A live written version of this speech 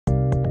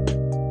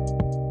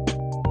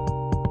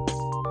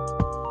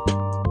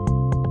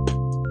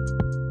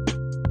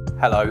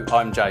Hello,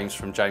 I'm James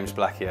from James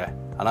Black Hair,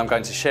 and I'm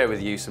going to share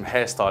with you some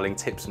hairstyling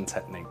tips and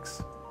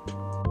techniques.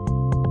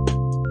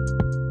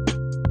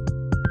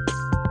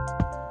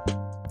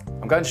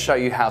 I'm going to show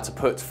you how to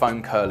put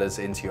foam curlers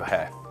into your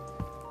hair.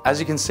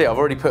 As you can see, I've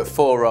already put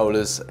 4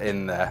 rollers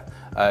in there.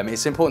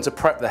 It's important to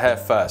prep the hair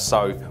first,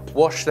 so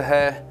wash the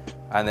hair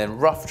and then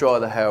rough dry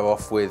the hair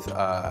off with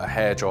a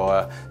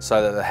hairdryer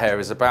so that the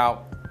hair is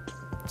about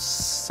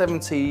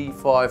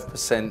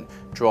 75%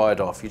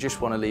 dried off. You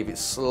just want to leave it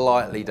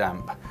slightly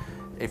damp.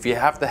 If you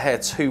have the hair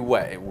too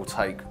wet, it will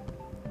take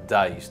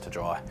days to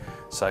dry.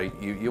 So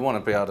you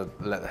want to be able to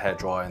let the hair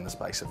dry in the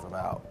space of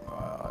about,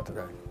 I don't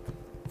know,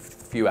 a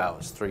few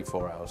hours,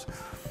 3-4 hours,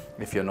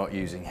 if you're not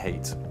using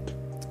heat.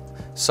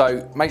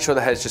 So make sure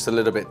the hair's just a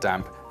little bit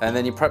damp, and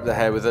then you prep the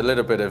hair with a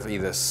little bit of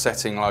either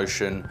setting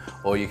lotion,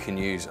 or you can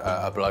use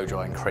a blow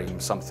drying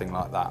cream, something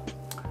like that.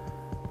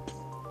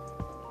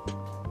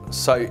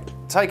 So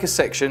take a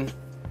section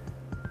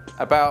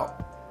about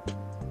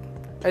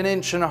 1.5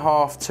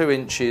 inches, 2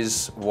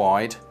 inches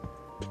wide.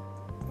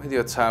 With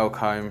your tail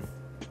comb,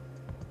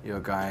 you're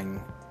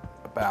going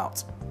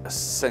about a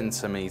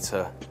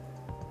centimetre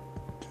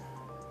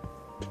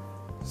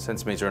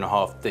and a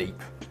half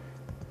deep.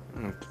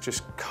 And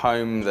just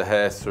comb the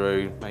hair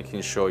through,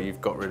 making sure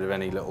you've got rid of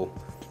any little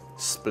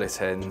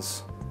split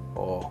ends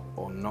or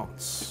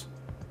knots.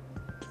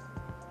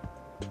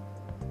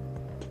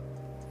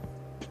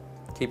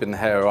 Keeping the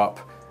hair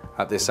up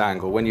at this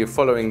angle. When you're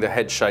following the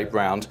head shape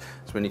round,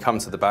 so when you come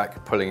to the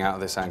back, pulling out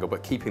of this angle,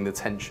 but keeping the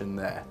tension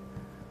there.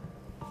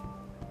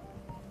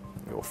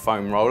 Your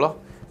foam roller.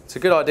 It's a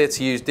good idea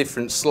to use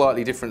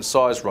slightly different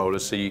size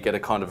rollers so you get a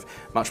kind of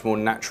much more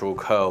natural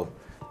curl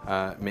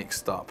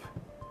mixed up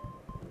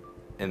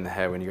in the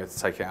hair when you go to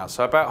take it out.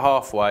 So about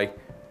halfway,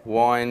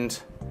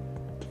 wind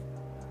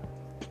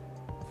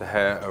the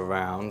hair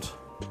around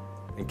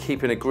and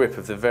keeping a grip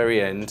of the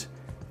very end,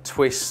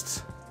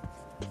 twist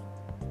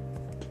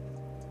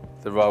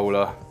the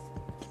roller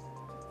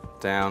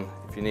down.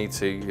 If you need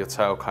to, your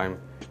tail comb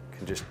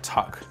can just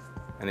tuck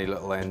any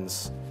little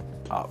ends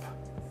up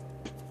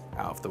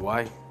out of the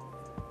way,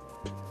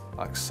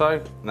 like so,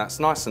 and that's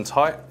nice and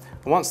tight.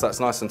 And once that's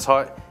nice and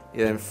tight,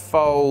 you then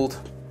fold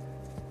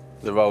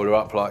the roller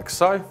up like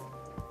so.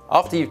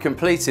 After you've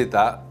completed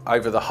that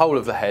over the whole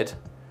of the head,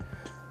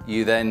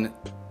 you then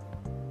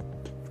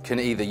can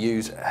either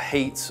use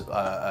heat,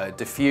 a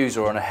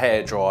diffuser on a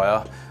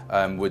hairdryer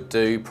would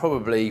do,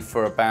 probably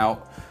for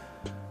about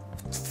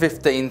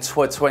 15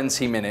 to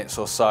 20 minutes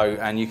or so,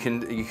 and you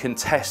can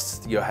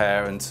test your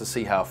hair and to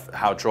see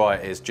how dry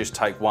it is. Just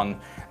take one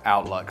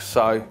out like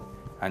so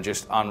and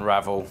just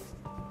unravel,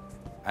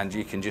 and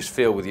you can just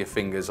feel with your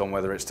fingers on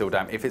whether it's still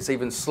damp. If it's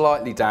even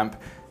slightly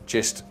damp,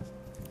 just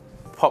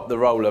pop the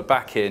roller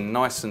back in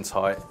nice and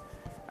tight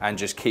and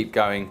just keep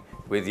going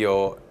with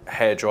your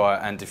hairdryer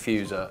and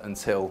diffuser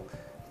until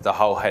the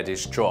whole head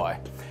is dry.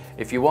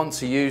 If you want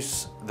to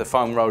use the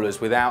foam rollers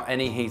without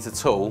any heat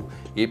at all,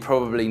 you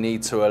probably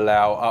need to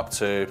allow up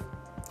to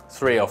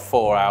 3 or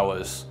 4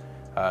 hours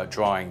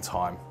drying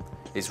time.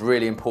 It's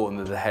really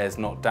important that the hair's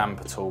not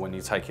damp at all when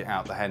you take it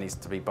out. The hair needs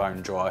to be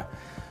bone dry,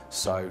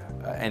 so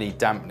any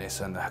dampness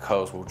and the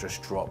curls will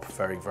just drop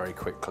very, very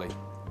quickly.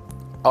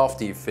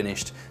 After you've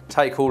finished,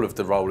 take all of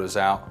the rollers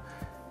out,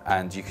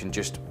 and you can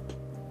just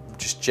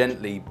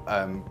gently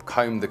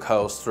comb the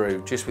curls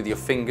through just with your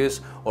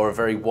fingers or a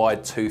very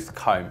wide tooth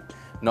comb,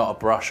 not a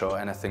brush or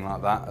anything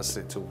like that, as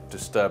it will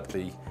disturb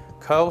the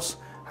curls.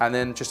 And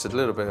then just a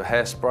little bit of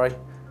hairspray,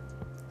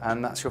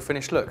 and that's your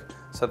finished look.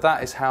 So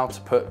that is how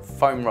to put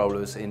foam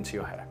rollers into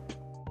your hair.